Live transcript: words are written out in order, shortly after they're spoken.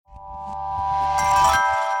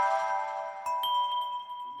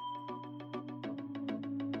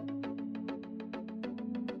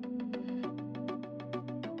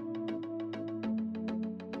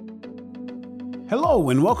Hello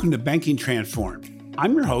and welcome to Banking Transformed.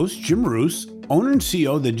 I'm your host, Jim Roos, owner and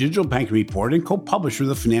CEO of the Digital Banking Report and co-publisher of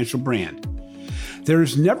the Financial Brand. There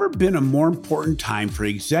has never been a more important time for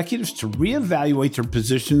executives to reevaluate their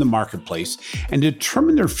position in the marketplace and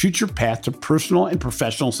determine their future path to personal and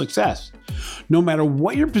professional success. No matter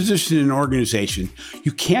what your position in an organization,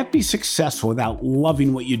 you can't be successful without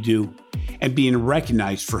loving what you do and being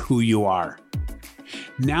recognized for who you are.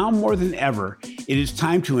 Now more than ever, it is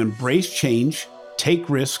time to embrace change, take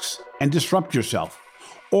risks, and disrupt yourself.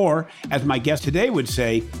 Or, as my guest today would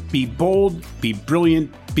say, be bold, be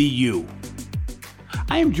brilliant, be you.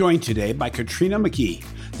 I am joined today by Katrina McGhee,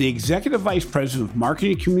 the Executive Vice President of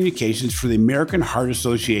Marketing and Communications for the American Heart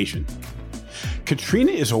Association.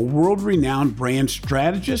 Katrina is a world-renowned brand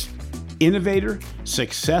strategist, innovator,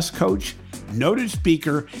 success coach, noted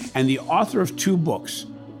speaker, and the author of 2 books,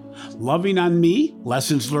 Loving on Me,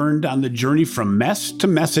 Lessons Learned on the Journey from Mess to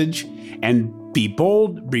Message, and Be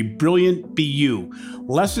Bold, Be Brilliant, Be You,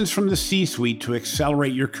 Lessons from the C-Suite to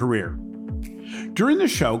Accelerate Your Career. During the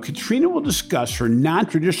show, Katrina will discuss her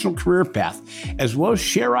non-traditional career path, as well as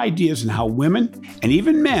share ideas on how women and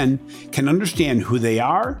even men can understand who they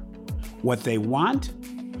are, what they want,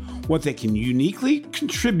 what they can uniquely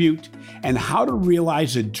contribute, and how to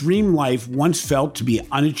realize a dream life once felt to be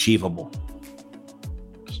unachievable.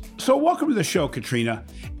 So welcome to the show, Katrina.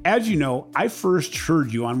 As you know, I first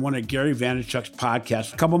heard you on one of Gary Vaynerchuk's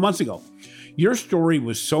podcasts a couple months ago. Your story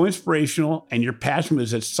was so inspirational and your passion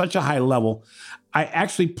was at such a high level, I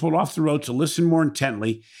actually pulled off the road to listen more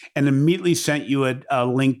intently and immediately sent you a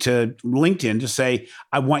link to LinkedIn to say,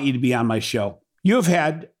 I want you to be on my show. You have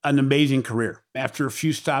had an amazing career. After a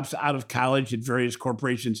few stops out of college at various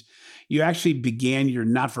corporations, you actually began your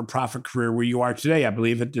not-for-profit career where you are today, I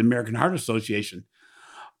believe, at the American Heart Association.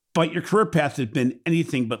 But your career path has been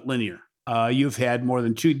anything but linear. You've had more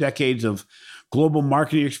than 2 decades of global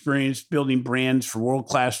marketing experience, building brands for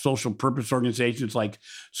world-class social purpose organizations like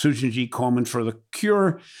Susan G. Komen for the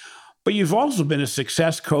Cure. But you've also been a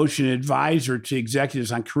success coach and advisor to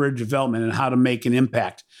executives on career development and how to make an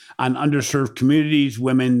impact on underserved communities,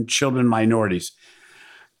 women, children, minorities.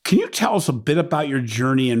 Can you tell us a bit about your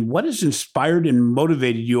journey and what has inspired and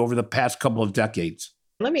motivated you over the past couple of decades?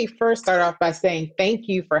 Let me first start off by saying thank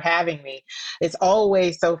you for having me. It's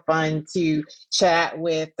always so fun to chat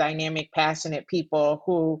with dynamic, passionate people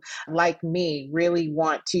who, like me, really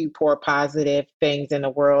want to pour positive things in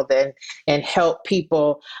the world and help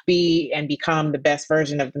people be and become the best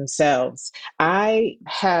version of themselves. I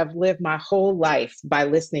have lived my whole life by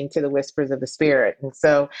listening to the whispers of the spirit. And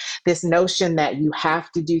so this notion that you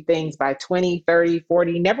have to do things by 20, 30,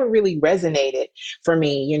 40 never really resonated for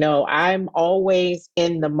me. You know, I'm always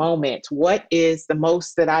in the moment. What is the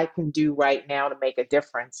most that I can do right now to make a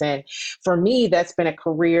difference? And for me, that's been a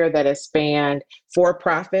career that has spanned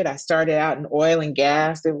for-profit. I started out in oil and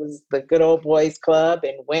gas. It was the good old boys club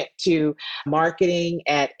and went to marketing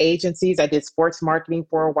at agencies. I did sports marketing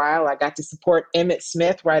for a while. I got to support Emmitt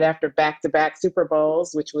Smith right after back-to-back Super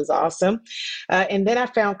Bowls, which was awesome. And then I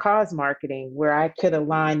found cause marketing, where I could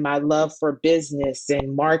align my love for business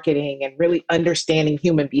and marketing and really understanding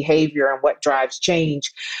human behavior and what drives change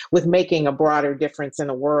with making a broader difference in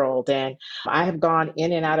the world. And I have gone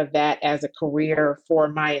in and out of that as a career for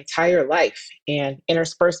my entire life. And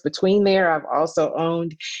interspersed between there, I've also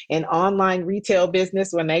owned an online retail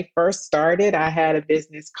business. When they first started, I had a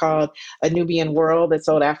business called A Nubian World that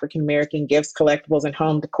sold African-American gifts, collectibles, and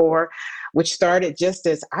home decor, which started just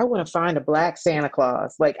as I want to find a Black Santa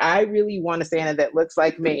Claus. Like, I really want a Santa that looks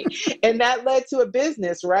like me. And that led to a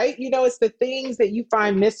business, right? You know, it's the things that you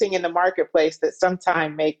find missing in the marketplace that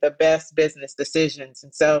sometimes make the best business decisions.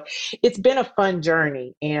 And so it's been a fun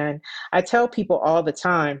journey. And I tell people all the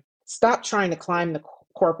time, stop trying to climb the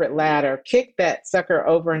corporate ladder, kick that sucker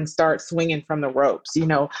over and start swinging from the ropes. You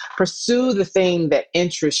know, pursue the thing that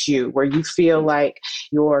interests you, where you feel like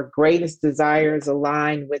your greatest desires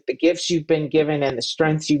align with the gifts you've been given and the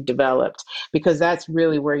strengths you've developed, because that's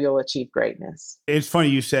really where you'll achieve greatness. It's funny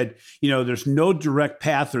you said, there's no direct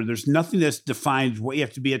path or there's nothing that defines what you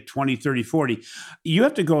have to be at 20, 30, 40. You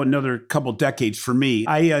have to go another couple decades for me.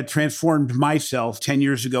 I transformed myself 10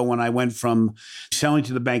 years ago when I went from selling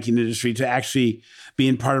to the banking industry to actually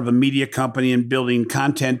being part of a media company and building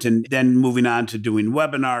content, and then moving on to doing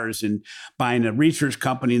webinars and buying a research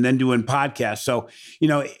company and then doing podcasts. So,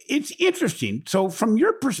 it's interesting. So from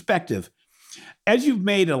your perspective, as you've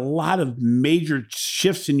made a lot of major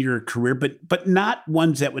shifts in your career, but not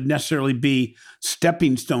ones that would necessarily be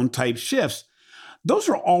stepping stone type shifts, those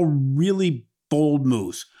are all really bold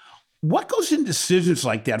moves. What goes into decisions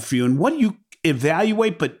like that for you, and what do you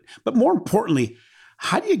evaluate? But more importantly,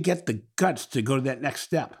 How do you get the guts to go to that next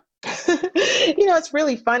step? It's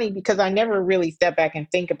really funny because I never really step back and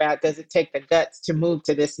think about, does it take the guts to move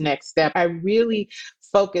to this next step? I really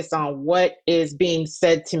focus on what is being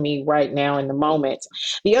said to me right now in the moment.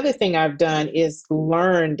 The other thing I've done is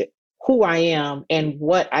learned who I am and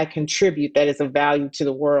what I contribute that is of value to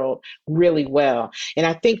the world really well. And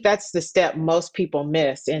I think that's the step most people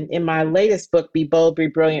miss. And in my latest book, Be Bold, Be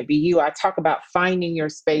Brilliant, Be You, I talk about finding your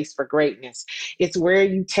space for greatness. It's where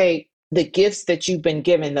you take the gifts that you've been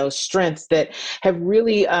given, those strengths that have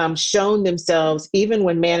really shown themselves, even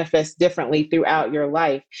when manifest differently throughout your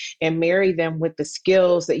life, and marry them with the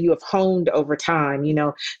skills that you have honed over time.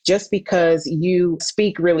 Just because you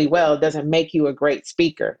speak really well doesn't make you a great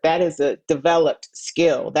speaker. That is a developed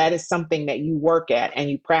skill. That is something that you work at and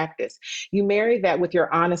you practice. You marry that with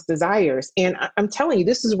your honest desires. And I'm telling you,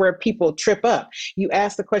 this is where people trip up. You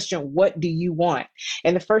ask the question, what do you want?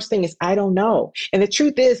 And the first thing is, I don't know. And the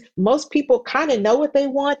truth is, most people kind of know what they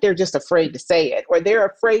want. They're just afraid to say it, or they're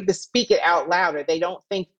afraid to speak it out louder. They don't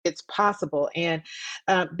think it's possible. And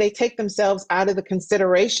they take themselves out of the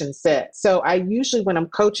consideration set. So I usually, when I'm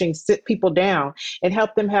coaching, sit people down and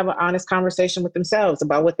help them have an honest conversation with themselves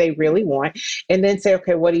about what they really want. And then say,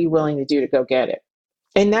 okay, what are you willing to do to go get it?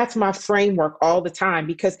 And that's my framework all the time,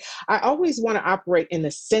 because I always want to operate in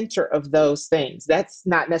the center of those things. That's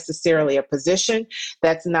not necessarily a position.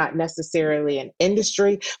 That's not necessarily an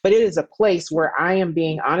industry, but it is a place where I am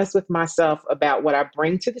being honest with myself about what I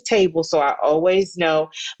bring to the table. So I always know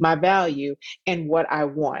my value and what I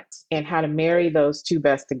want and how to marry those two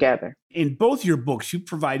best together. In both your books, you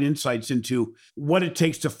provide insights into what it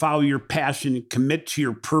takes to follow your passion and commit to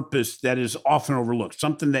your purpose that is often overlooked,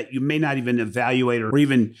 something that you may not even evaluate or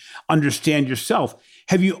even understand yourself.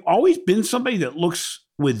 Have you always been somebody that looks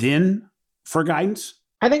within for guidance?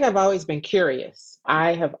 I think I've always been curious.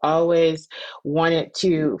 I have always wanted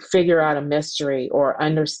to figure out a mystery or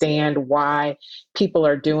understand why people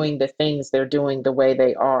are doing the things they're doing the way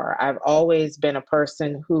they are. I've always been a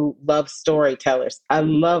person who loves storytellers. I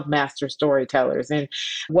love master storytellers. And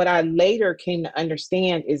what I later came to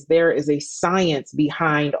understand is there is a science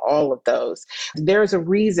behind all of those. There's a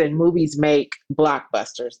reason movies make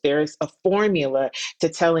blockbusters. There's a formula to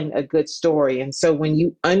telling a good story. And so when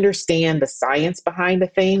you understand the science behind the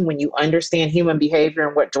thing, when you understand human behavior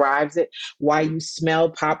and what drives it, why you smell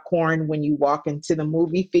popcorn when you walk into the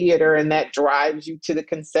movie theater and that drives you to the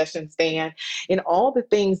concession stand, and all the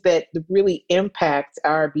things that really impact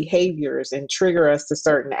our behaviors and trigger us to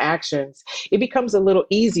certain actions, it becomes a little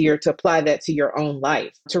easier to apply that to your own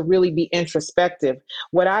life, to really be introspective.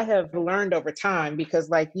 What I have learned over time, because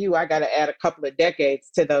like you, I got to add a couple of decades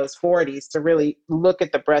to those 40s to really look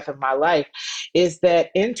at the breadth of my life, is that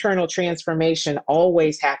internal transformation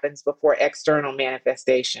always happens before external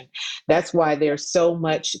manifestation. That's why there's so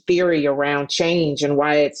much theory around change and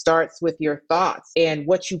why it starts with your thoughts, and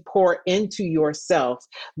what you pour into yourself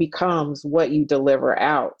becomes what you deliver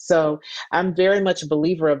out. So I'm very much a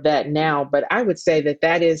believer of that now, but I would say that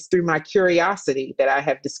that is through my curiosity that I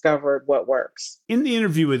have discovered what works. In the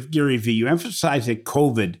interview with Gary Vee, you emphasized that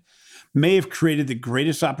COVID may have created the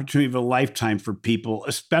greatest opportunity of a lifetime for people,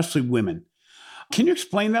 especially women. Can you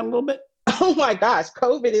explain that a little bit? Oh my gosh,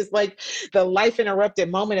 COVID is like the life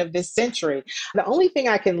interrupted moment of this century. The only thing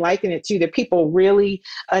I can liken it to that people really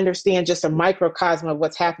understand, just a microcosm of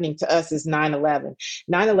what's happening to us, is 9/11.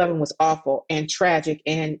 9/11 was awful and tragic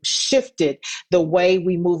and shifted the way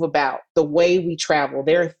we move about, the way we travel.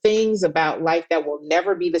 There are things about life that will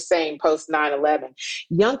never be the same post 9/11.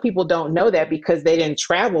 Young people don't know that because they didn't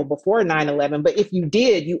travel before 9/11. But if you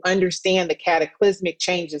did, you understand the cataclysmic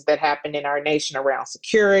changes that happened in our nation around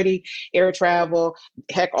security, air travel,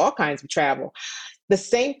 heck, all kinds of travel. The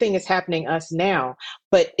same thing is happening us now,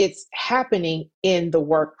 but it's happening in the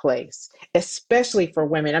workplace, especially for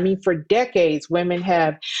women. I mean, for decades, women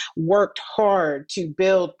have worked hard to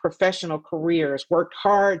build professional careers, worked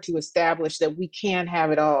hard to establish that we can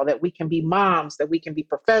have it all, that we can be moms, that we can be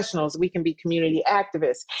professionals, we can be community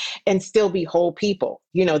activists, and still be whole people.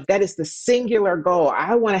 That is the singular goal.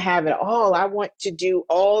 I want to have it all. I want to do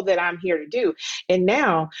all that I'm here to do. And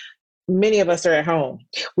now, many of us are at home.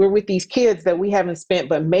 We're with these kids that we haven't spent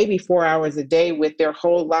but maybe 4 hours a day with their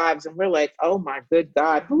whole lives. And we're like, oh my good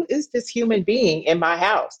God, who is this human being in my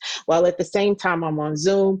house? While at the same time, I'm on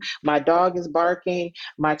Zoom, my dog is barking,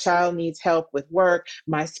 my child needs help with work,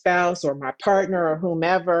 my spouse or my partner or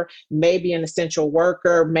whomever, maybe an essential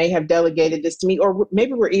worker, may have delegated this to me, or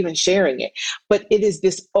maybe we're even sharing it. But it is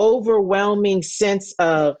this overwhelming sense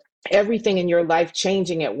of everything in your life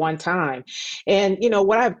changing at one time. And,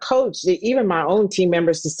 what I've coached, even my own team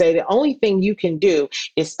members, to say the only thing you can do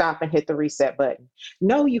is stop and hit the reset button.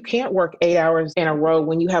 No, you can't work 8 hours in a row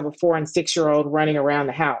when you have a 4 and 6-year-old running around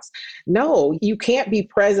the house. No, you can't be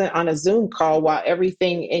present on a Zoom call while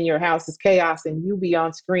everything in your house is chaos and you be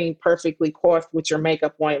on screen perfectly coiffed with your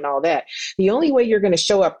makeup on and all that. The only way you're going to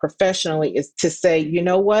show up professionally is to say, you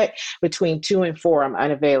know what, between 2 and 4, I'm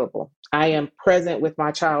unavailable. I am present with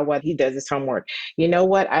my child while he does his homework. You know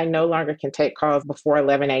what? I no longer can take calls before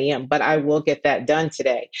 11 a.m., but I will get that done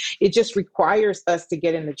today. It just requires us to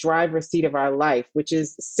get in the driver's seat of our life, which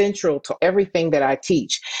is central to everything that I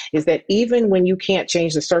teach, is that even when you can't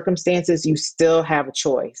change the circumstances, you still have a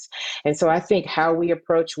choice. And so I think how we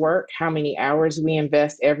approach work, how many hours we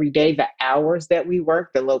invest every day, the hours that we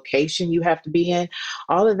work, the location you have to be in,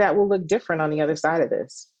 all of that will look different on the other side of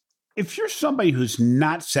this. If you're somebody who's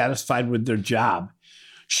not satisfied with their job,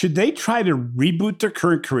 should they try to reboot their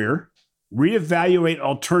current career, reevaluate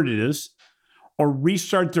alternatives, or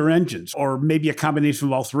restart their engines, or maybe a combination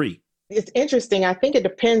of all three? It's interesting. I think it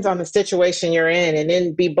depends on the situation you're in. And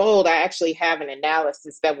in Be Bold, I actually have an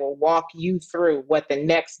analysis that will walk you through what the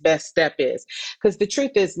next best step is. Because the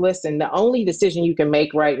truth is, listen, the only decision you can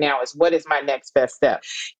make right now is, what is my next best step?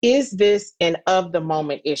 Is this an of the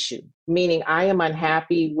moment issue? Meaning I am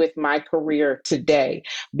unhappy with my career today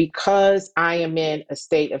because I am in a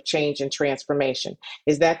state of change and transformation.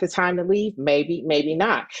 Is that the time to leave? Maybe, maybe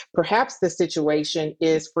not. Perhaps the situation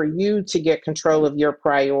is for you to get control of your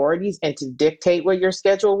priorities and to dictate what your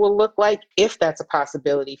schedule will look like, if that's a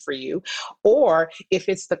possibility for you. Or if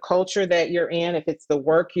it's the culture that you're in, if it's the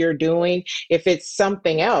work you're doing, if it's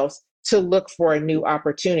something else, to look for a new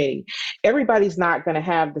opportunity. Everybody's not going to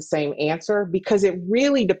have the same answer because it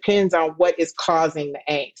really depends on what is causing the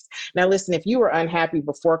angst. Now, listen, if you were unhappy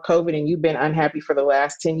before COVID and you've been unhappy for the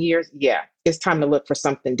last 10 years, yeah, it's time to look for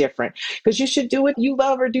something different, because you should do what you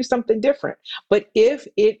love or do something different. But if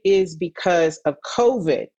it is because of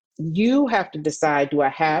COVID, you have to decide, do I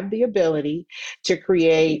have the ability to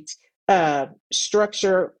create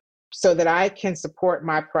structure so that I can support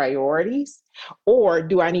my priorities? Or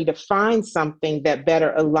do I need to find something that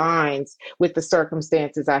better aligns with the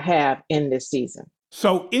circumstances I have in this season?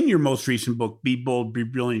 So in your most recent book, Be Bold, Be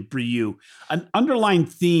Brilliant, Be You, an underlying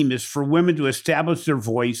theme is for women to establish their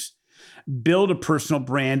voice, build a personal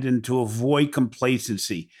brand, and to avoid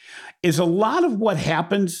complacency. Is a lot of what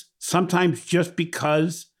happens sometimes just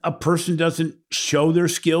because a person doesn't show their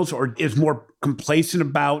skills or is more complacent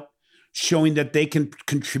about showing that they can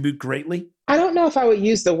contribute greatly? I don't know if I would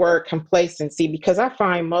use the word complacency, because I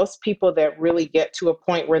find most people that really get to a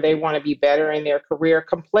point where they want to be better in their career,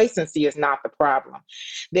 complacency is not the problem.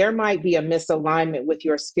 There might be a misalignment with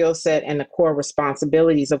your skill set and the core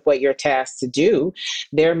responsibilities of what you're tasked to do.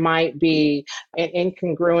 There might be an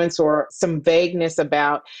incongruence or some vagueness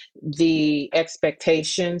about the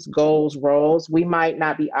expectations, goals, roles. We might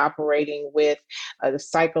not be operating with the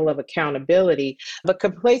cycle of accountability, but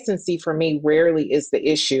complacency for me rarely is the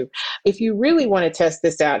issue. If you really want to test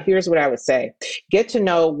this out, here's what I would say. Get to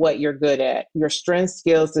know what you're good at, your strengths,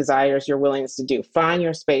 skills, desires, your willingness to do. Find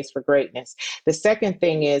your space for greatness. The second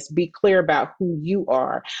thing is be clear about who you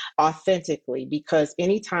are authentically, because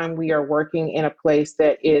anytime we are working in a place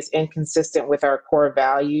that is inconsistent with our core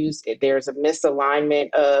values, there's a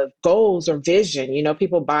misalignment of goals or vision.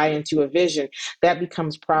 People buy into a vision that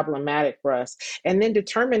becomes problematic for us. And then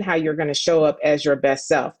determine how you're going to show up as your best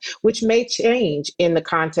self, which may change in the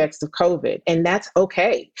context of COVID. And that's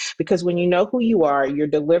okay, because when you know who you are, you're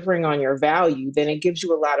delivering on your value, then it gives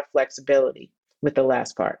you a lot of flexibility with the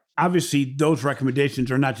last part. Obviously, those recommendations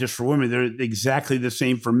are not just for women. They're exactly the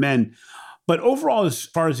same for men. But overall, as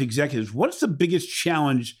far as executives, what's the biggest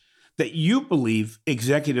challenge that you believe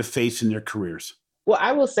executives face in their careers? Well,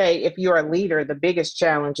 I will say, if you're a leader, the biggest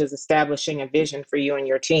challenge is establishing a vision for you and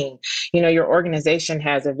your team. Your organization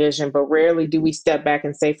has a vision, but rarely do we step back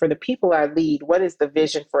and say, for the people I lead, what is the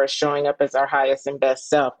vision for us showing up as our highest and best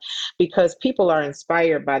self? Because people are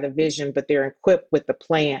inspired by the vision, but they're equipped with the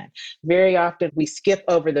plan. Very often we skip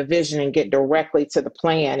over the vision and get directly to the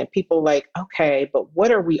plan. And people like, okay, but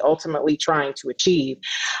what are we ultimately trying to achieve?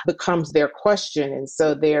 Becomes their question. And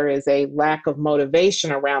so there is a lack of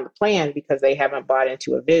motivation around the plan because they haven't bought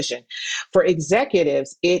into a vision. For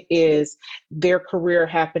executives, it is their career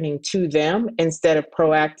happening to them instead of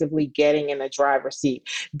proactively getting in the driver's seat.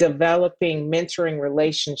 Developing mentoring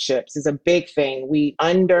relationships is a big thing. We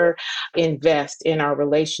underinvest in our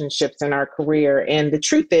relationships in our career. And the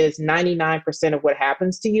truth is 99% of what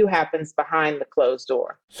happens to you happens behind the closed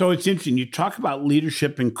door. So it's interesting. You talk about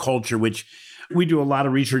leadership and culture, which We do a lot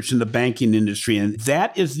of research in the banking industry, and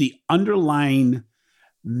that is the underlying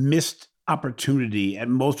missed opportunity at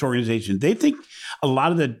most organizations. They think a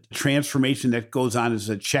lot of the transformation that goes on is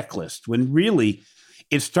a checklist, when really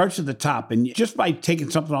it starts at the top. And just by taking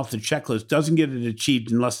something off the checklist doesn't get it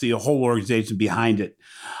achieved unless the whole organization behind it.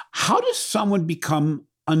 How does someone become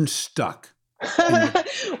unstuck?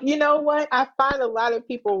 You know what? I find a lot of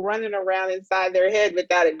people running around inside their head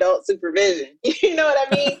without adult supervision. You know what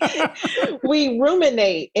I mean? We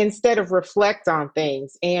ruminate instead of reflect on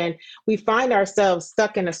things. And we find ourselves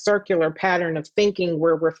stuck in a circular pattern of thinking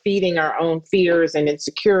where we're feeding our own fears and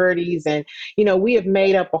insecurities. And, we have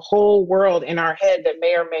made up a whole world in our head that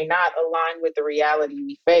may or may not align with the reality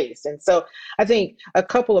we face. And so I think a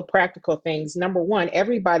couple of practical things. Number one,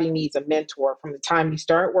 everybody needs a mentor from the time you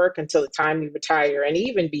start work until the time you retire, and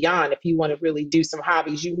even beyond. If you want to really do some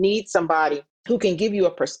hobbies, you need somebody who can give you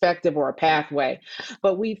a perspective or a pathway.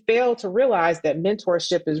 But we fail to realize that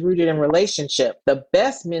mentorship is rooted in relationship. The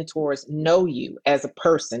best mentors know you as a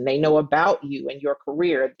person. They know about you and your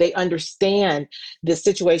career. They understand the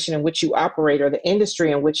situation in which you operate or the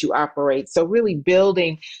industry in which you operate. So really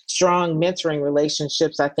building strong mentoring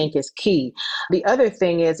relationships, I think, is key. The other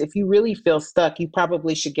thing is, if you really feel stuck, you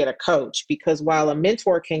probably should get a coach, because while a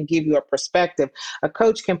mentor can give you a perspective, a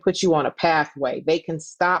coach can put you on a pathway. They can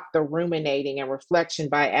stop the ruminating and reflection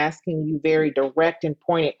by asking you very direct and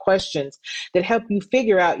pointed questions that help you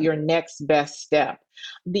figure out your next best step.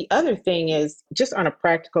 The other thing is, just on a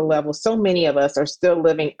practical level, so many of us are still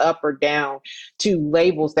living up or down to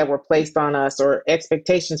labels that were placed on us or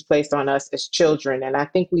expectations placed on us as children. And I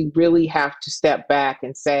think we really have to step back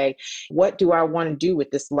and say, what do I want to do with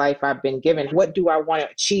this life I've been given? What do I want to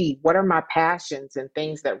achieve? What are my passions and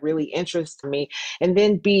things that really interest me? And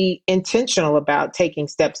then be intentional about taking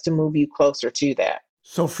steps to move you closer to that.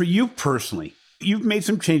 So for you personally, you've made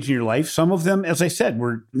some change in your life. Some of them, as I said,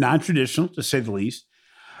 were non-traditional, to say the least.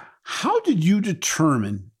 How did you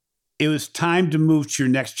determine it was time to move to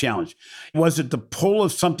your next challenge? Was it the pull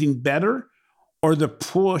of something better or the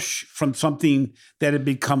push from something that had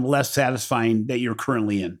become less satisfying that you're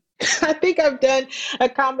currently in? I think I've done a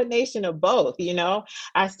combination of both.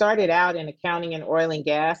 I started out in accounting and oil and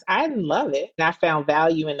gas. I didn't love it, and I found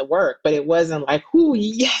value in the work, but it wasn't like, "Ooh,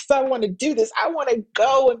 yes, I want to do this. I want to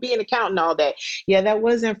go and be an accountant all day." Yeah, that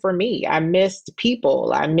wasn't for me. I missed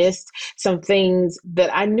people. I missed some things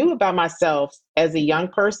that I knew about myself as a young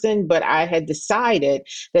person, but I had decided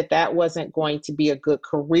that that wasn't going to be a good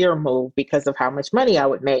career move because of how much money I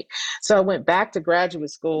would make. So I went back to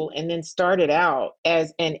graduate school and then started out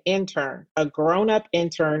as an intern, a grown-up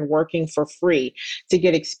intern working for free to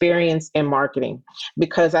get experience in marketing,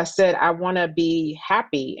 because I said I want to be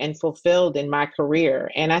happy and fulfilled in my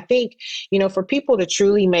career. And I think, for people to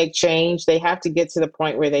truly make change, they have to get to the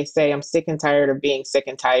point where they say, "I'm sick and tired of being sick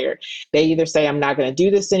and tired." They either say, "I'm not going to do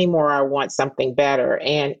this anymore," or "I want something better."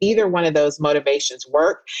 And either one of those motivations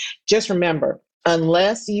work. Just remember,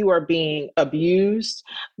 unless you are being abused,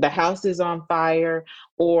 the house is on fire,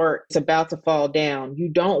 or it's about to fall down, you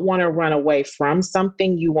don't want to run away from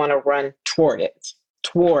something. You want to run toward it,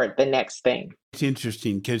 toward the next thing. It's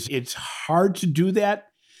interesting because it's hard to do that.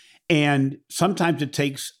 And sometimes it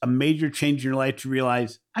takes a major change in your life to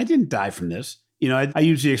realize, I didn't die from this. I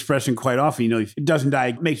use the expression quite often, if it doesn't die,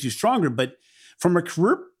 it makes you stronger. But from a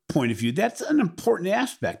career point of view, that's an important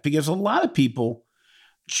aspect, because a lot of people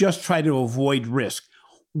just try to avoid risk.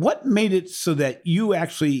 What made it so that you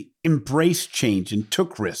actually embraced change and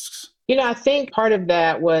took risks? I think part of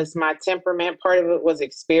that was my temperament. Part of it was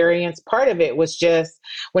experience. Part of it was just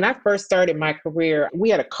when I first started my career, we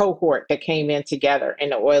had a cohort that came in together in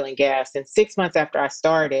the oil and gas. And 6 months after I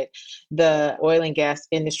started, the oil and gas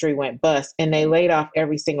industry went bust, and they laid off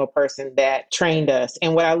every single person that trained us.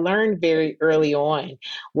 And what I learned very early on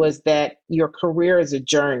was that your career is a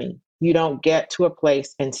journey. You don't get to a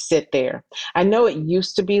place and sit there. I know it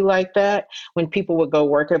used to be like that. When people would go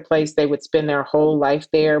work at a place, they would spend their whole life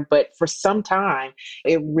there. But for some time,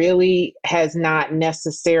 it really has not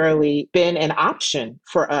necessarily been an option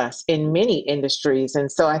for us in many industries.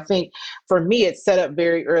 And so I think for me, it's set up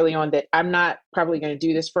very early on that I'm not probably going to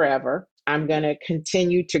do this forever. I'm going to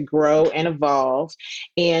continue to grow and evolve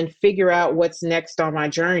and figure out what's next on my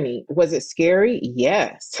journey. Was it scary?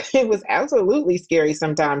 Yes, it was absolutely scary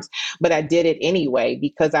sometimes, but I did it anyway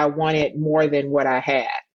because I wanted more than what I had.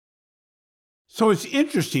 So it's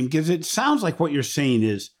interesting because it sounds like what you're saying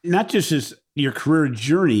is not just as your career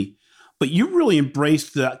journey, but you really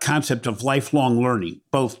embraced the concept of lifelong learning,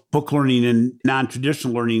 both book learning and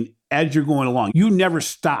non-traditional learning as you're going along. You never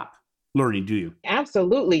stop learning, do you?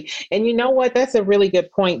 Absolutely. And you know what? That's a really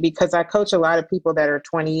good point because I coach a lot of people that are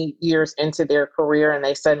 20 years into their career and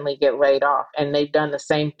they suddenly get laid off and they've done the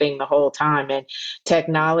same thing the whole time. And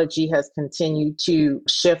technology has continued to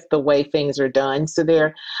shift the way things are done. So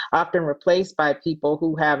they're often replaced by people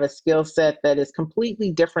who have a skill set that is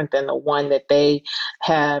completely different than the one that they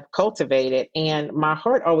have cultivated. And my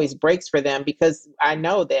heart always breaks for them because I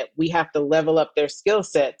know that we have to level up their skill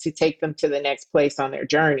set to take them to the next place on their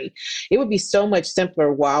journey. It would be so much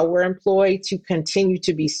simpler while we're employed to continue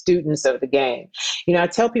to be students of the game. You know, I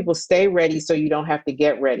tell people stay ready so you don't have to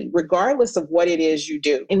get ready, regardless of what it is you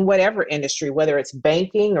do in whatever industry, whether it's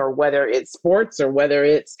banking or whether it's sports or whether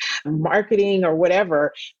it's marketing or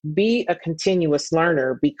whatever, be a continuous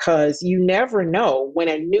learner because you never know when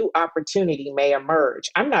a new opportunity may emerge.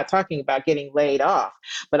 I'm not talking about getting laid off,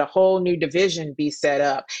 but a whole new division be set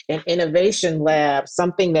up, an innovation lab,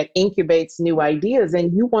 something that incubates new ideas,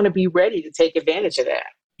 and you want to be ready to take advantage of that.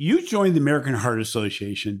 You joined the American Heart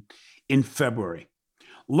Association in February.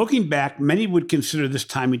 Looking back, many would consider this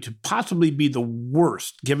timing to possibly be the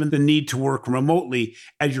worst, given the need to work remotely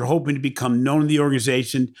as you're hoping to become known in the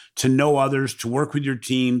organization, to know others, to work with your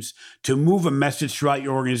teams, to move a message throughout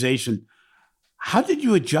your organization. How did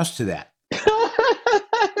you adjust to that?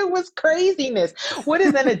 It was craziness. What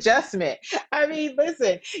is an adjustment? I mean,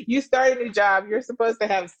 listen, you start a new job, you're supposed to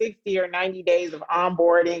have 60 or 90 days of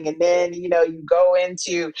onboarding. And then, you know, you go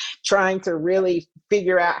into trying to really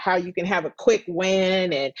figure out how you can have a quick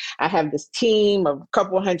win. And I have this team of a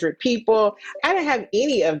couple hundred people. I didn't have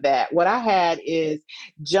any of that. What I had is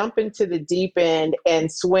jump into the deep end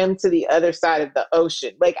and swim to the other side of the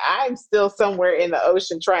ocean. Like I'm still somewhere in the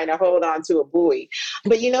ocean trying to hold on to a buoy.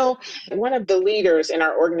 But, you know, one of the leaders in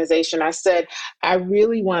our organization, I said, I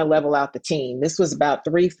really want to level out the team. This was about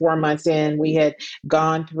 3-4 months in. We had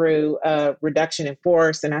gone through a reduction in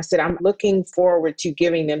force. And I said, I'm looking forward to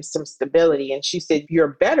giving them some stability. And she said, you're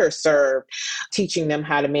better served teaching them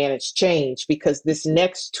how to manage change because this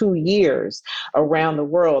next 2 years around the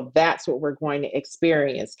world, that's what we're going to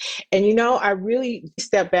experience. And, you know, I really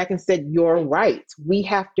stepped back and said, you're right. We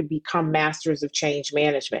have to become masters of change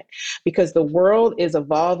management because the world is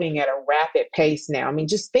evolving at a rapid pace now. I mean,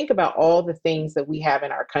 just think about all the things that we have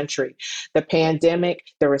in our country: the pandemic,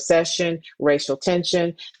 the recession, racial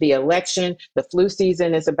tension, the election, the flu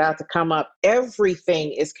season is about to come up.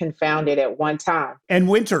 Everything is confounded at one time. And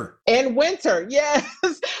winter. And winter, yes,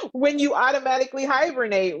 when you automatically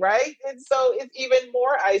hibernate, right? And so it's even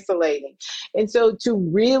more isolating. And so to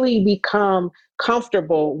really become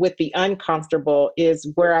comfortable with the uncomfortable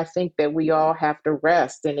is where I think that we all have to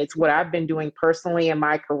rest. And it's what I've been doing personally in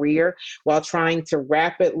my career while trying to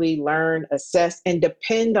rapidly learn, assess, and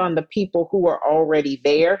depend on the people who are already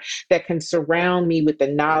there that can surround me with the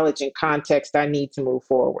knowledge and context I need to move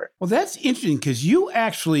forward. Well, that's interesting because you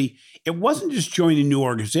actually, it wasn't just joining a new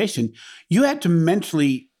organization. You had to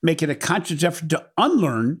mentally make it a conscious effort to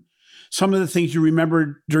unlearn some of the things you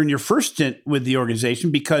remembered during your first stint with the organization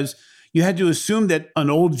because you had to assume that an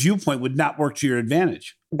old viewpoint would not work to your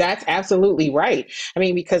advantage. That's absolutely right. I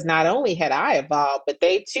mean, because not only had I evolved, but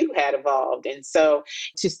they too had evolved. And so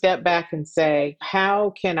to step back and say,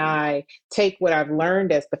 how can I take what I've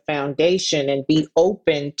learned as the foundation and be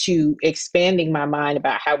open to expanding my mind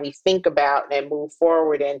about how we think about and move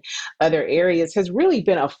forward in other areas has really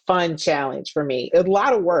been a fun challenge for me. A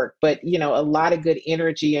lot of work, but, you know, a lot of good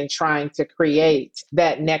energy in trying to create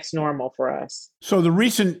that next normal for us. So the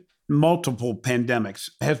recent multiple pandemics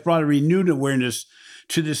has brought a renewed awareness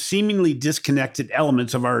to the seemingly disconnected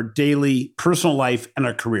elements of our daily personal life and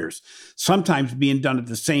our careers, sometimes being done at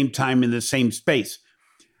the same time in the same space.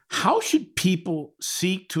 How should people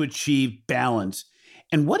seek to achieve balance?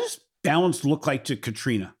 And what does balance look like to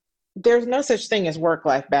Katrina? There's no such thing as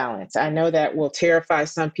work-life balance. I know that will terrify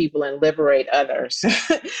some people and liberate others.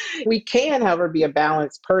 We can, however, be a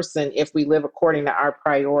balanced person if we live according to our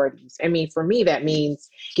priorities. I mean, for me, that means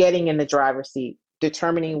getting in the driver's seat,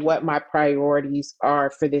 determining what my priorities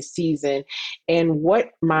are for this season and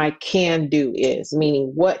what my can do is,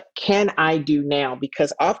 meaning what can I do now?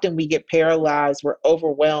 Because often we get paralyzed, we're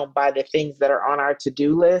overwhelmed by the things that are on our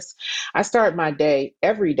to-do list. I start my day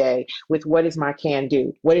every day with what is my can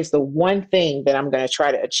do? What is the one thing that I'm going to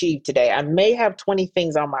try to achieve today? I may have 20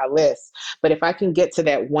 things on my list, but if I can get to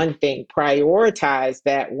that one thing, prioritize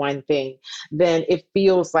that one thing, then it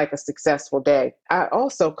feels like a successful day. I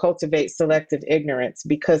also cultivate selective ignorance. ignorance.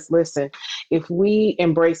 Because listen, if we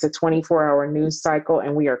embrace a 24-hour news cycle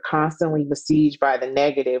and we are constantly besieged by the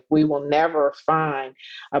negative, we will never find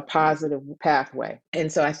a positive pathway.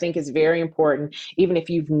 And so I think it's very important, even if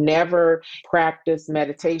you've never practiced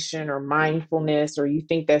meditation or mindfulness, or you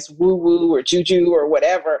think that's woo-woo or juju or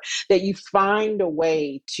whatever, that you find a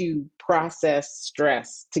way to process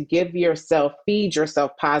stress, to feed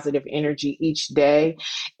yourself positive energy each day,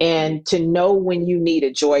 and to know when you need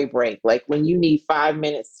a joy break, like when you need 5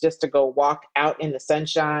 minutes just to go walk out in the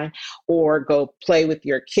sunshine or go play with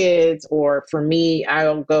your kids. Or for me,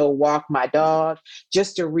 I'll go walk my dog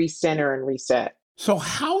just to recenter and reset. So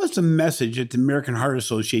how has the message at the American Heart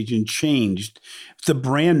Association changed, the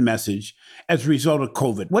brand message, as a result of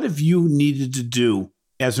COVID? What have you needed to do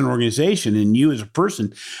as an organization and you as a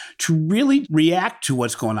person to really react to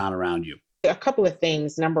what's going on around you? A couple of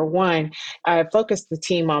things. Number one, I focused the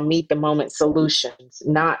team on meet the moment solutions,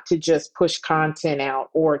 not to just push content out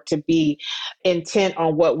or to be intent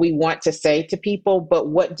on what we want to say to people, but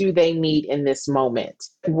what do they need in this moment?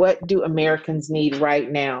 What do Americans need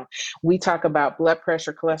right now? We talk about blood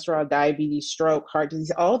pressure, cholesterol, diabetes, stroke, heart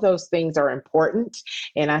disease. All those things are important.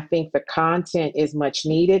 And I think the content is much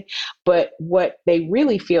needed. But what they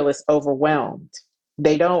really feel is overwhelmed.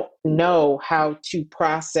 They don't know how to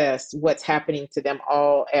process what's happening to them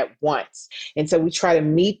all at once. And so we try to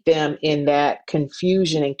meet them in that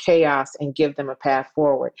confusion and chaos and give them a path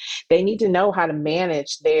forward. They need to know how to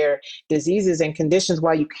manage their diseases and conditions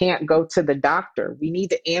while you can't go to the doctor. We need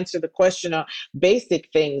to answer the question of basic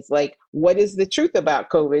things like, what is the truth about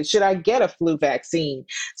COVID? Should I get a flu vaccine?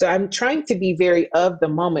 So I'm trying to be very of the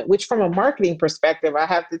moment, which from a marketing perspective, I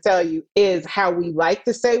have to tell you, is how we like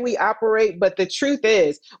to say we operate. But the truth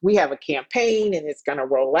is we have a campaign and it's going to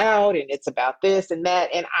roll out and it's about this and that.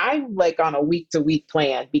 And I'm like on a week to week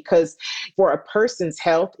plan, because for a person's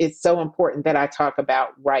health, it's so important that I talk about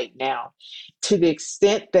right now. To the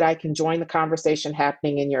extent that I can join the conversation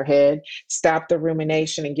happening in your head, stop the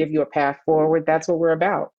rumination and give you a path forward, that's what we're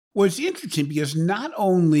about. Well, it's interesting because not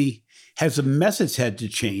only has the message had to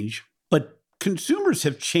change, but consumers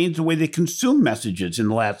have changed the way they consume messages in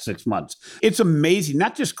the last 6 months. It's amazing,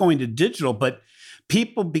 not just going to digital, but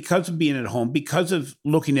people, because of being at home, because of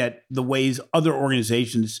looking at the ways other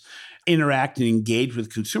organizations interact and engage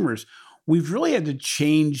with consumers, we've really had to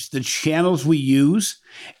change the channels we use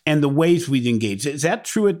and the ways we engage. Is that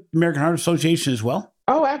true at American Heart Association as well?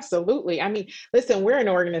 Oh, absolutely. I mean, listen, we're an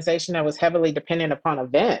organization that was heavily dependent upon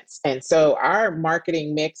events. And so our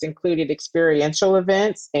marketing mix included experiential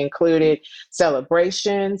events, included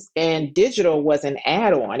celebrations, and digital was an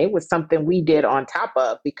add-on. It was something we did on top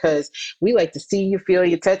of because we like to see you, feel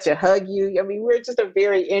you, touch you, hug you. I mean, we're just a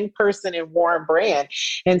very in-person and warm brand.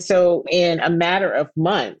 And so in a matter of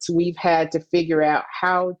months, we've had to figure out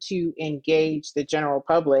how to engage the general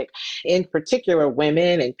public, in particular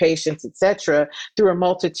women and patients, et cetera, through a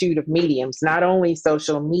multitude of mediums, not only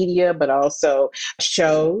social media, but also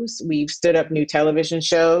shows. We've stood up new television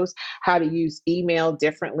shows, how to use email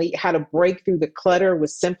differently, how to break through the clutter with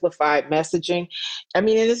simplified messaging. I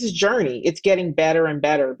mean, and this is a journey. It's getting better and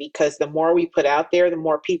better because the more we put out there, the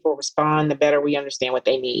more people respond, the better we understand what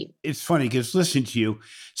they need. It's funny because listening to you,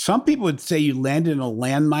 some people would say you landed in a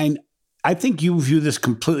landmine. I think you view this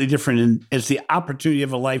completely different as the opportunity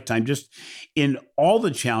of a lifetime, just in all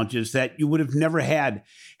the challenges that you would have never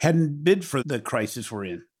hadn't been for the crisis we're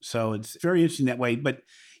in. So it's very interesting that way. But,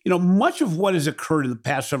 much of what has occurred in the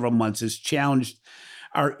past several months has challenged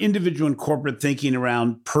our individual and corporate thinking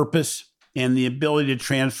around purpose and the ability to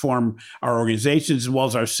transform our organizations as well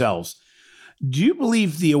as ourselves. Do you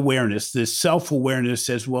believe the awareness, this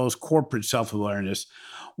self-awareness as well as corporate self-awareness,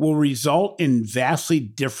 will result in vastly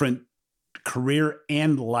different career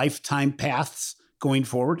and lifetime paths going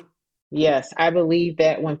forward? Yes, I believe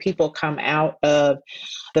that when people come out of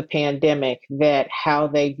the pandemic, that how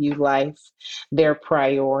they view life, their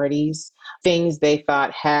priorities, things they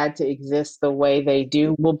thought had to exist the way they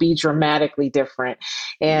do will be dramatically different.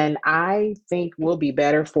 And I think we'll be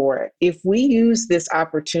better for it. If we use this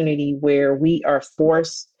opportunity where we are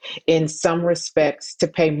forced in some respects to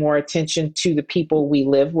pay more attention to the people we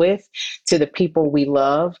live with, to the people we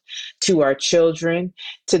love, to our children,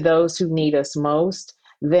 to those who need us most,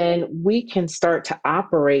 then we can start to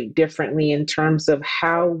operate differently in terms of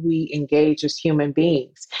how we engage as human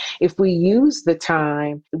beings. If we use the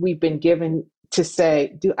time we've been given to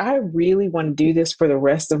say, do I really want to do this for the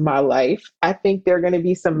rest of my life? I think there are going to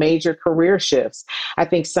be some major career shifts. I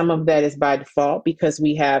think some of that is by default because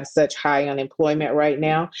we have such high unemployment right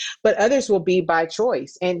now, but others will be by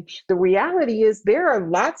choice. And the reality is there are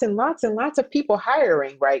lots and lots and lots of people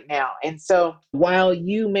hiring right now. And so while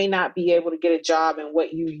you may not be able to get a job in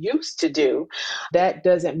what you used to do, that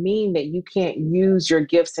doesn't mean that you can't use your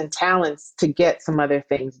gifts and talents to get some other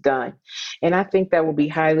things done. And I think that will be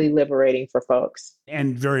highly liberating for folks.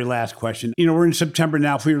 And very last question. We're in September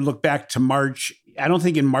now. If we look back to March, I don't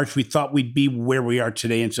think in March we thought we'd be where we are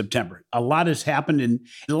today in September. A lot has happened, and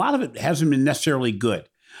a lot of it hasn't been necessarily good.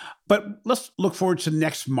 But let's look forward to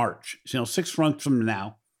next March. 6 months from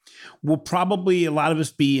now, we'll probably, a lot of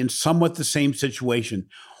us, be in somewhat the same situation.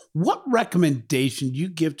 What recommendation do you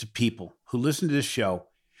give to people who listen to this show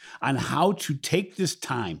on how to take this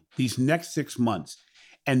time, these next 6 months,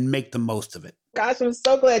 and make the most of it? Gosh, I'm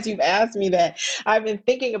so glad you've asked me that. I've been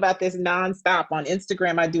thinking about this nonstop. On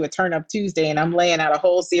Instagram, I do a Turn Up Tuesday, and I'm laying out a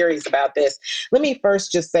whole series about this. Let me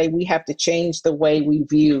first just say we have to change the way we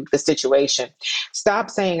view the situation. Stop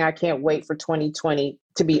saying, I can't wait for 2020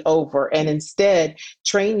 to be over, and instead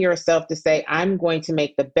train yourself to say, I'm going to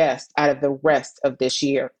make the best out of the rest of this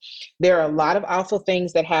year. There are a lot of awful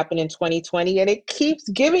things that happen in 2020, and it keeps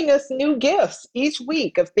giving us new gifts each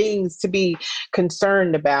week of things to be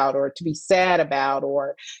concerned about or to be sad about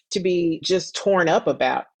or to be just torn up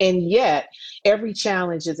about. And yet every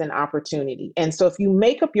challenge is an opportunity. And so if you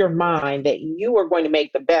make up your mind that you are going to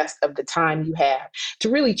make the best of the time you have,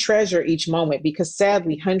 to really treasure each moment, because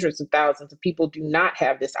sadly hundreds of thousands of people do not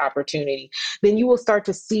have this opportunity, then you will start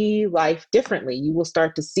to see life differently. You will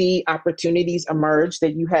start to see opportunities emerge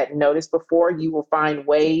that you hadn't noticed before. You will find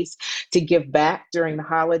ways to give back during the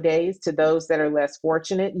holidays to those that are less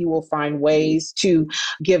fortunate. You will find ways to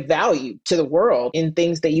give value to the world in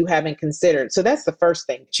things that you haven't considered. So that's the first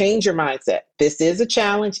thing. Change your mindset. This is a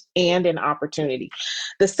challenge and an opportunity.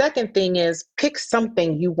 The second thing is pick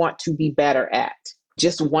something you want to be better at.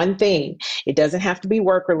 Just one thing. It doesn't have to be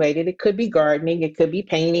work related. It could be gardening. It could be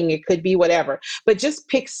painting. It could be whatever. But just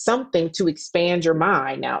pick something to expand your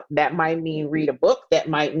mind. Now, that might mean read a book. That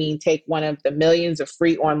might mean take one of the millions of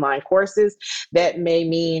free online courses. That may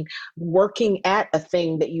mean working at a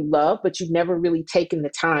thing that you love, but you've never really taken the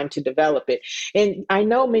time to develop it. And I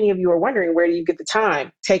know many of you are wondering, where do you get the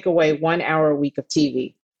time? Take away 1 hour a week of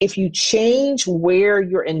TV. If you change where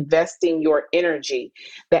you're investing your energy,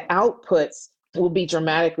 the outputs will be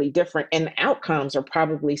dramatically different, and the outcomes are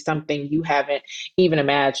probably something you haven't even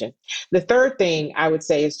imagined. The third thing I would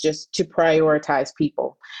say is just to prioritize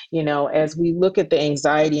people. As we look at the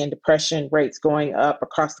anxiety and depression rates going up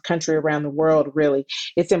across the country, around the world, really,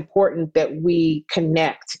 it's important that we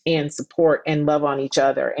connect and support and love on each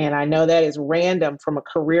other. And I know that is random from a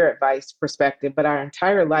career advice perspective, but our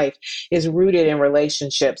entire life is rooted in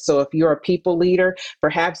relationships. So if you're a people leader,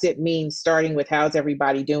 perhaps it means starting with how's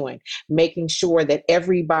everybody doing, making sure that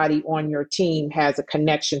everybody on your team has a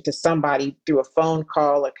connection to somebody through a phone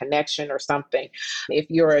call, a connection or something. If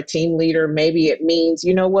you're a team leader, maybe it means,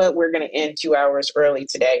 you know what, we're going to end 2 hours early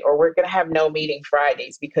today, or we're going to have no meeting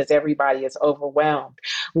Fridays because everybody is overwhelmed.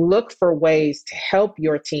 Look for ways to help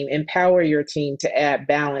your team, empower your team to add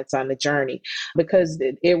balance on the journey, because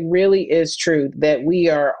it really is true that we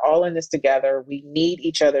are all in this together. We need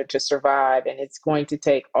each other to survive, and it's going to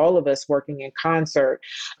take all of us working in concert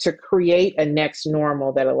to create a next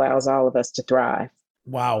normal that allows all of us to thrive.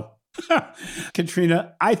 Wow.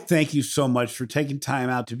 Katrina, I thank you so much for taking time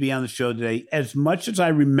out to be on the show today. As much as I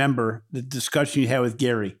remember the discussion you had with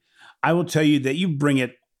Gary, I will tell you that you bring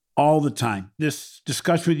it all the time. This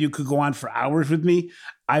discussion with you could go on for hours with me.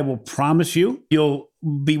 I will promise you'll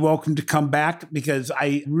be welcome to come back, because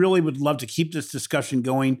I really would love to keep this discussion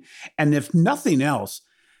going. And if nothing else,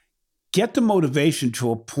 get the motivation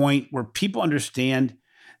to a point where people understand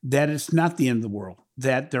that it's not the end of the world,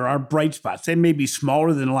 that there are bright spots. They may be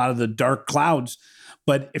smaller than a lot of the dark clouds,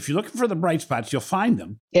 but if you're looking for the bright spots, you'll find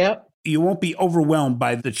them. Yep. You won't be overwhelmed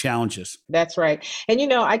by the challenges. That's right. And,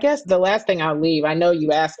 I guess the last thing I'll leave, I know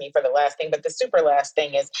you asked me for the last thing, but the super last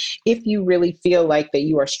thing is, if you really feel like that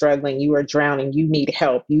you are struggling, you are drowning, you need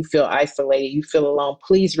help, you feel isolated, you feel alone,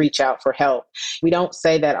 please reach out for help. We don't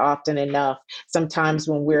say that often enough. Sometimes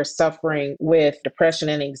when we're suffering with depression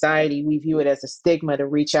and anxiety, we view it as a stigma to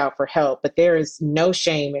reach out for help, but there is no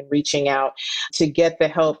shame in reaching out to get the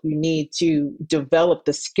help you need to develop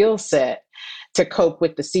the skill set to cope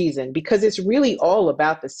with the season, because it's really all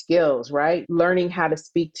about the skills, right? Learning how to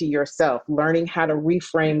speak to yourself, learning how to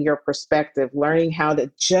reframe your perspective, learning how to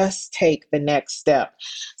just take the next step.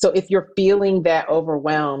 So if you're feeling that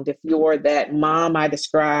overwhelmed, if you're that mom I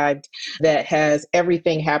described that has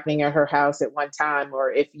everything happening at her house at one time,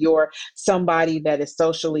 or if you're somebody that is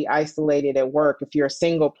socially isolated at work, if you're a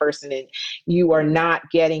single person and you are not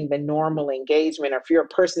getting the normal engagement, or if you're a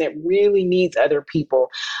person that really needs other people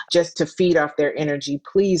just to feed off their energy,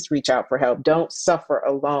 please reach out for help. Don't suffer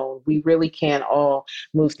alone. We really can all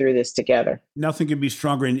move through this together. Nothing can be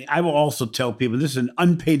stronger. And I will also tell people, this is an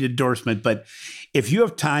unpaid endorsement, but if you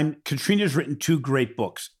have time, Katrina's written 2 great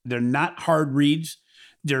books. They're not hard reads.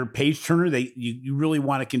 They're a page turner. You really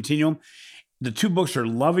want to continue them. The 2 books are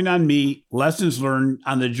Loving on Me, Lessons Learned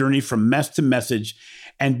on the Journey from Mess to Message,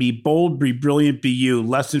 and Be Bold, Be Brilliant, Be You,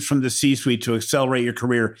 Lessons from the C-Suite to Accelerate Your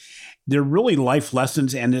Career. They're really life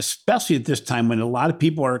lessons, and especially at this time when a lot of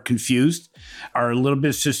people are confused, are a little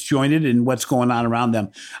bit disjointed in what's going on around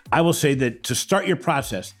them. I will say that to start your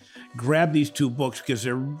process, grab these 2 books because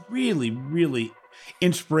they're really, really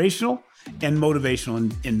inspirational and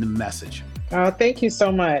motivational in the message. Oh, thank you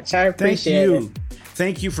so much. I appreciate it.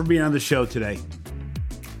 Thank you for being on the show today.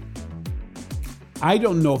 I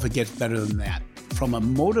don't know if it gets better than that. From a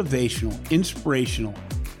motivational, inspirational,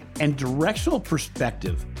 and directional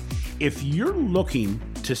perspective, if you're looking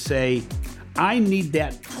to say, I need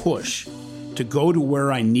that push to go to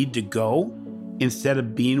where I need to go instead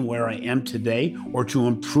of being where I am today, or to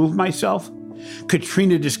improve myself,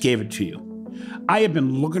 Katrina just gave it to you. I have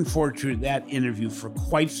been looking forward to that interview for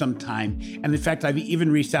quite some time. And in fact, I've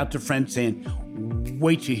even reached out to friends saying,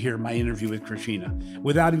 wait to hear my interview with Katrina,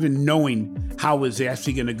 without even knowing how it was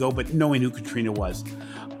actually going to go, but knowing who Katrina was.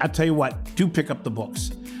 I'll tell you what, do pick up the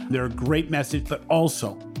books. They're a great message, but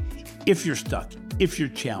also, if you're stuck, if you're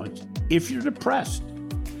challenged, if you're depressed,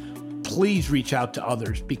 please reach out to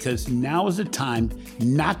others, because now is the time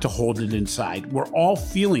not to hold it inside. We're all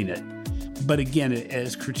feeling it. But again,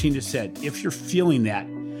 as Katrina said, if you're feeling that,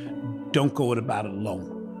 don't go about it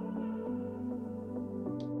alone.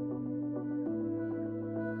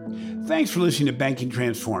 Thanks for listening to Banking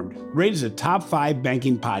Transformed, rated as a top 5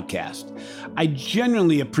 banking podcast. I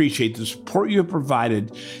genuinely appreciate the support you have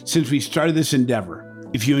provided since we started this endeavor.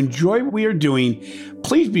 If you enjoy what we are doing,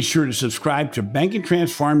 please be sure to subscribe to Banking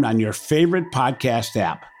Transformed on your favorite podcast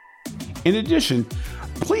app. In addition,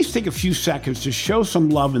 please take a few seconds to show some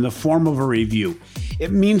love in the form of a review.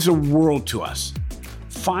 It means the world to us.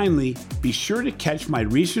 Finally, be sure to catch my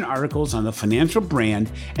recent articles on the financial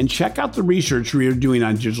brand and check out the research we are doing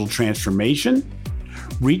on digital transformation,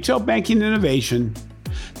 retail banking innovation,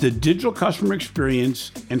 the digital customer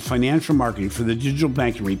experience, and financial marketing for the Digital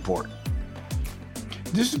Banking Report.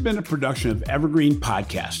 This has been a production of Evergreen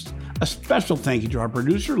Podcast. A special thank you to our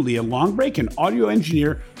producer, Leah Longbreak, and audio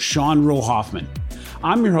engineer, Sean Rowe-Hoffman.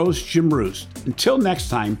 I'm your host, Jim Roos. Until next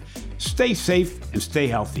time, stay safe and stay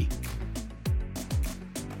healthy.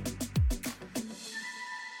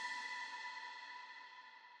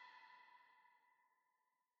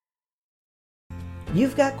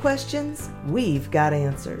 You've got questions, we've got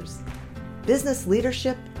answers. Business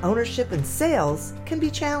leadership, ownership, and sales can be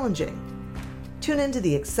challenging. Tune into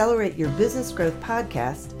the Accelerate Your Business Growth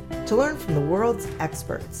podcast to learn from the world's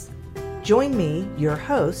experts. Join me, your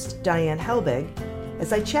host, Diane Helbig,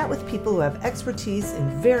 as I chat with people who have expertise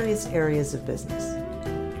in various areas of business.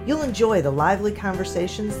 You'll enjoy the lively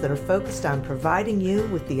conversations that are focused on providing you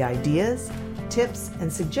with the ideas, tips,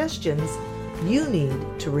 and suggestions you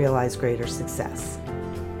need to realize greater success.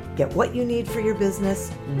 Get what you need for your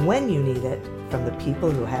business when you need it from the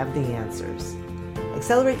people who have the answers.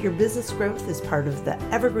 Accelerate Your Business Growth is part of the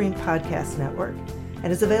Evergreen Podcast Network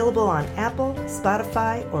and is available on Apple,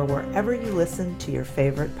 Spotify, or wherever you listen to your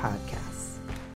favorite podcast.